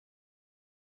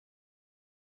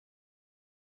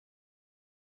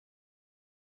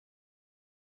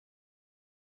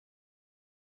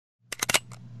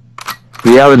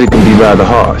Reality can be rather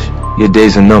harsh. Your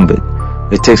days are numbered.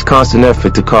 It takes constant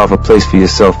effort to carve a place for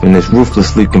yourself in this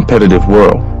ruthlessly competitive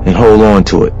world and hold on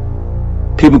to it.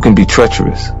 People can be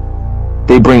treacherous.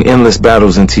 They bring endless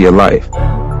battles into your life.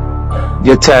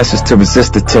 Your task is to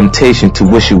resist the temptation to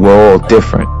wish it were all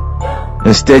different.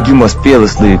 Instead, you must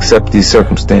fearlessly accept these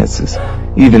circumstances,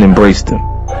 even embrace them.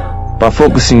 By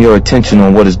focusing your attention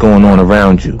on what is going on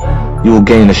around you, you will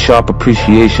gain a sharp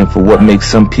appreciation for what makes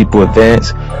some people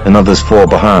advance and others fall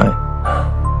behind.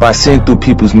 By seeing through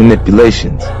people's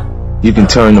manipulations, you can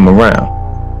turn them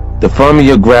around. The firmer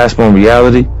your grasp on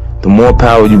reality, the more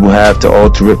power you will have to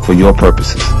alter it for your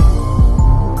purposes.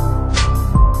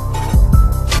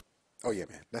 Oh yeah,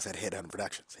 man, that's that Headhunter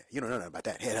Productions. You don't know nothing about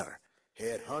that.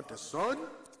 Headhunter, son.